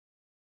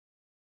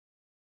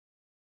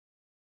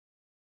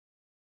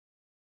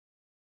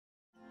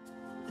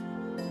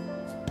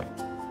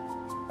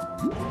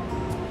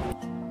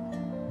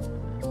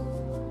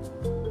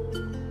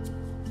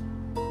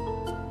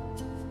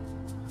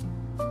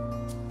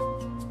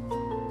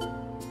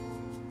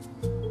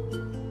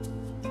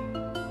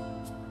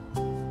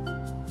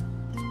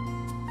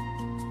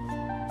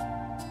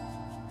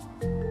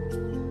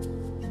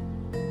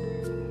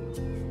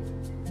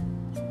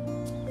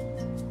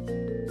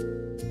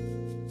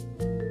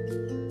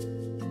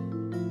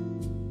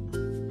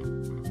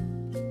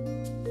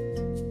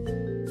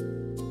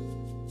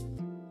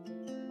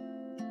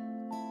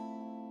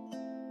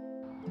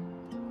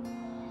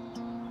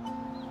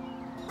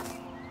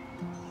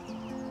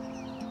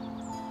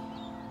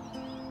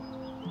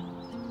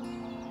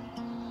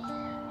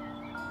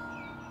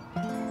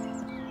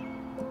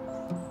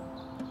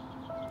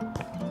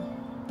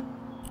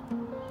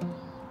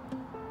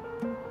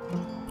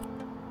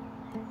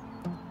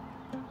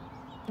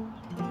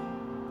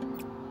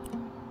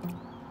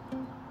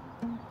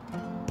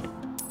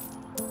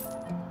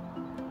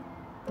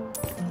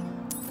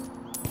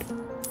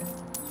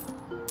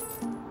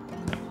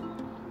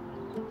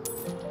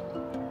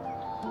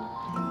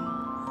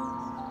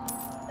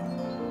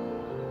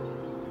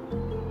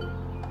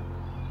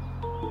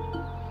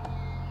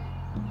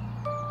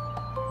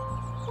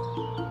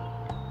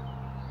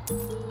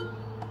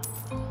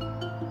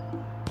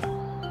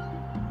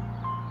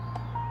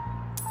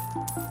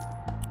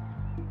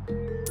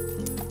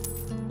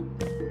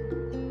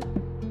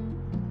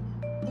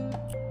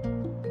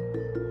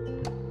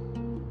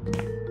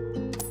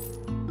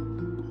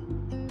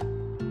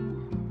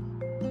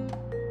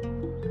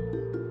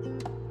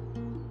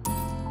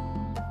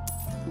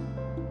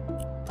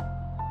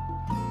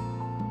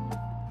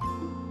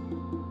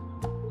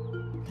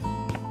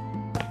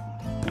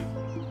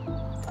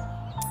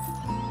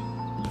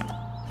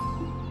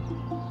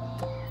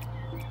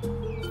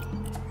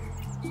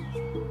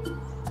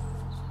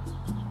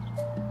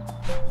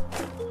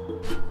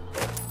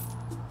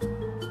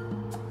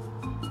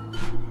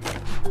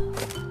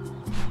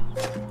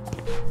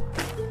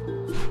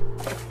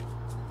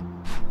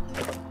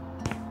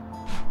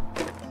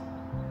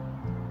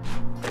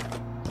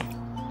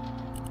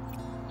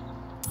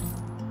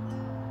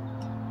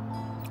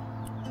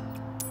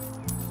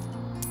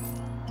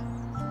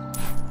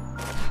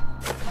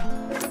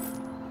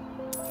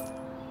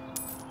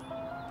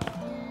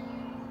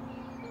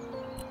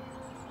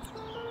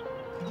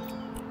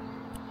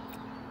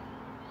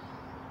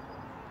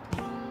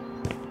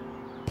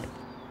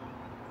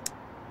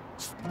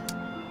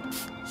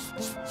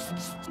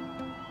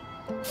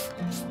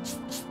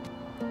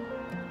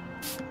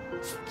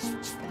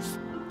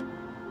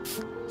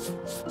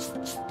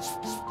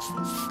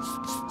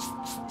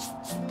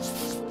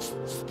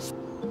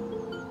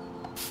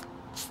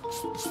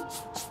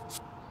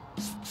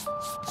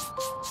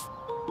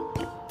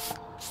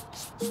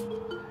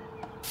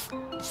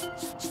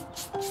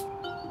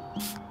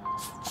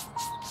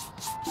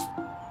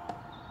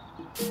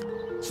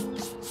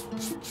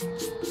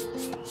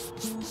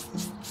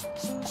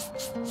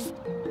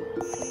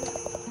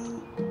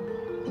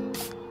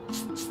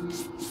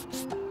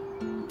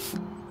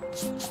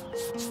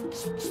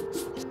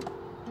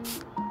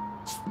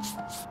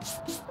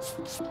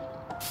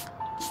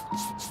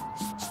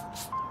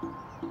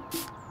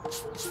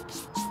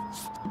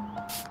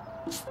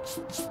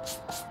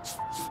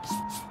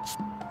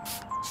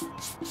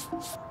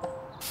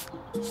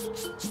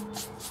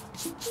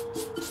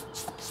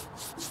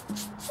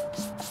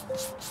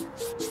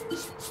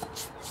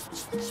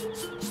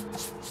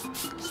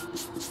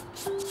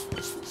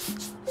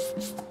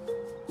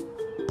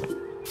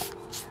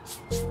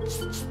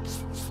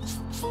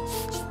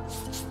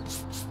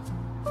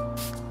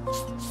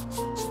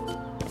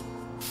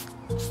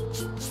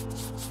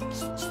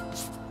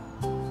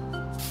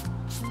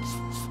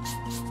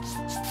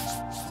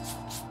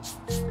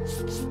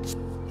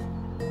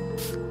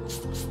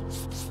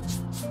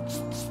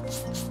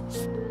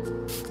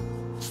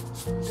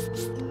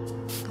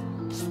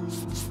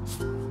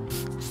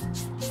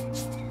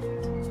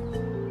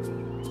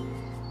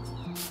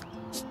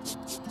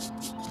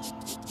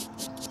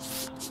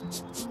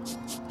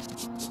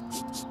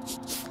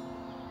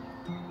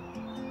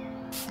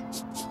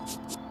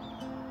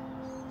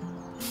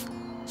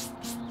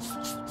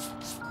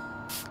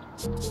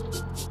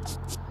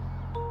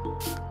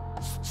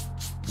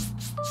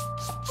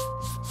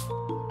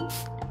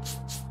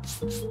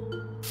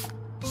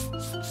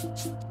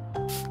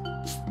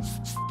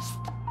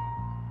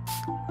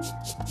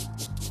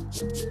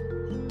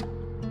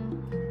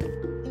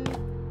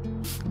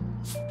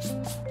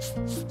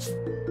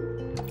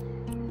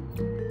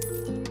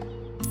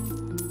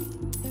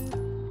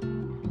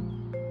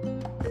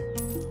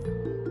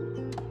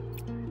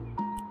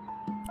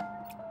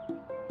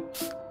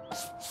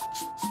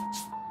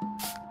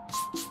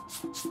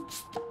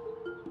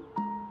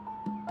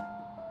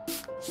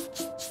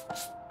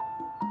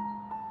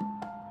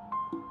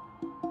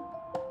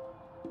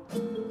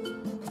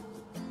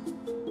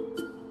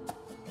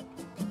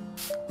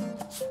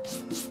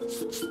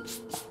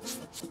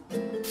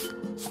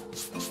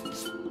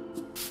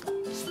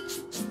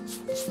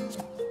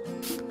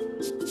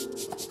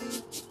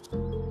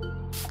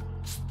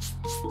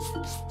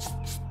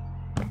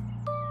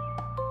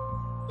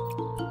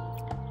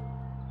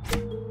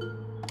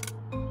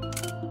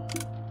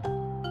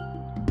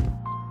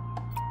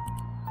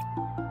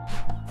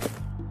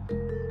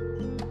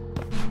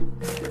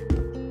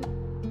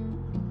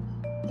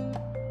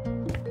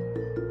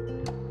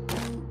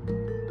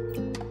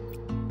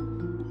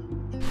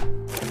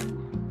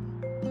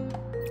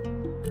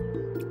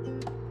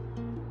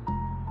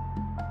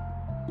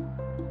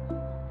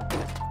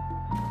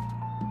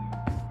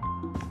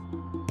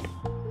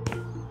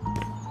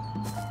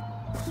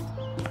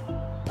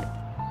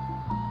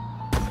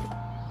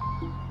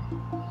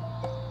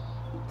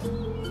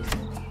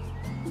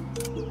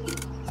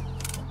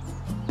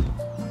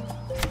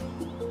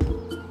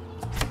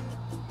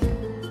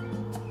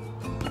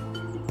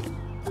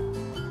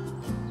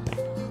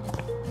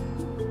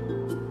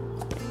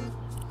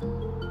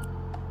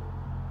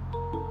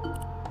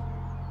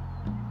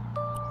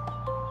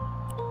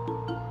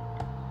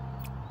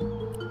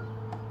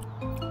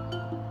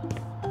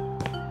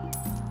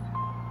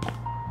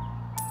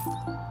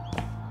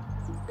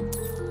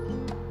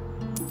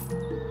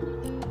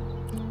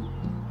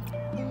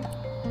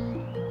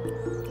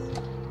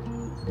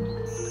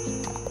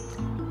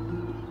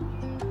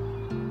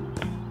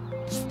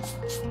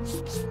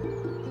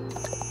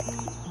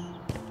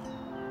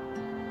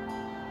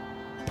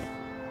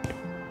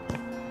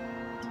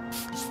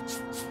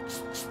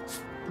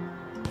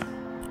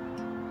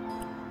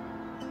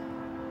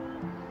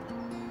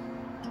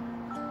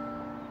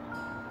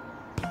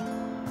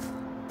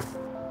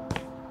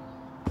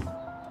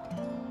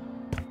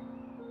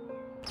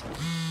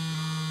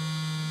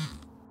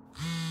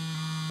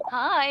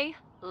Hi,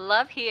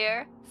 Love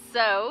here.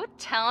 So,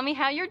 tell me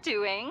how you're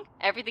doing.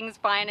 Everything's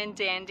fine and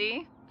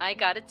dandy? I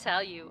gotta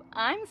tell you,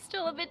 I'm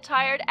still a bit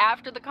tired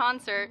after the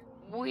concert.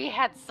 We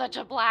had such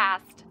a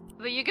blast.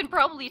 But you can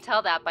probably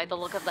tell that by the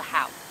look of the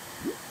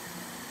house.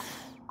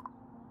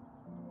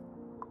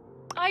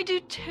 I do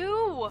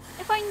too.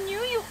 If I knew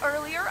you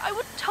earlier, I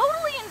would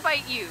totally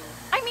invite you.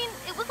 I mean,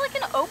 it was like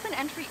an open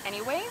entry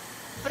anyway,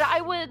 but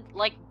I would,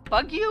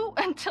 bug you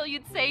until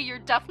you'd say you're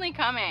definitely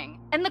coming.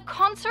 And the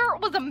concert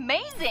was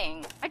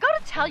amazing. I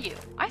gotta tell you,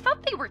 I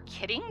thought they were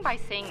kidding by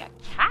saying a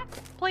cat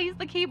plays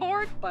the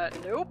keyboard,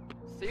 but nope.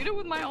 Seen it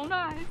with my own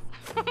eyes.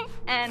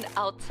 And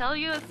I'll tell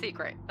you a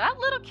secret. That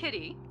little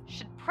kitty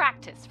should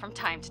practice from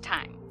time to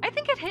time. I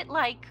think it hit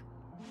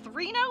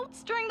 3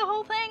 notes during the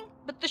whole thing,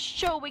 but the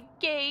show it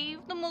gave,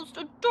 the most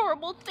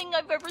adorable thing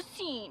I've ever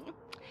seen.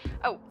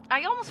 Oh,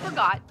 I almost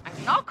forgot.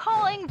 I'm not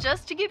calling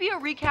just to give you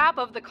a recap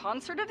of the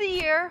concert of the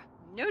year.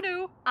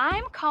 No.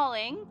 I'm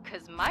calling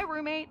because my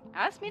roommate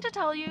asked me to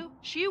tell you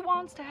she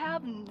wants to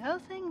have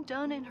nothing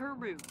done in her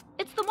room.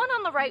 It's the one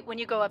on the right when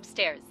you go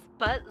upstairs.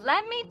 But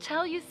let me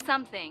tell you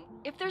something.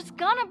 If there's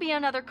gonna be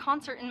another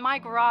concert in my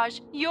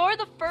garage, you're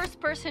the first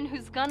person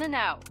who's gonna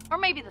know. Or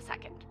maybe the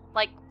second.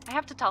 Like, I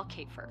have to tell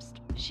Kate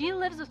first. She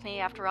lives with me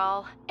after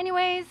all.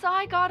 Anyways,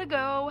 I gotta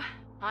go.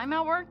 I'm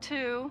at work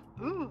too.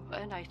 Ooh,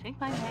 and I think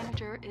my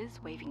manager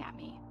is waving at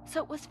me.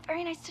 So it was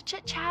very nice to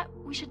chit chat.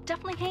 We should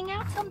definitely hang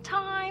out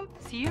sometime.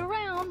 See you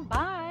around.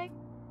 Bye.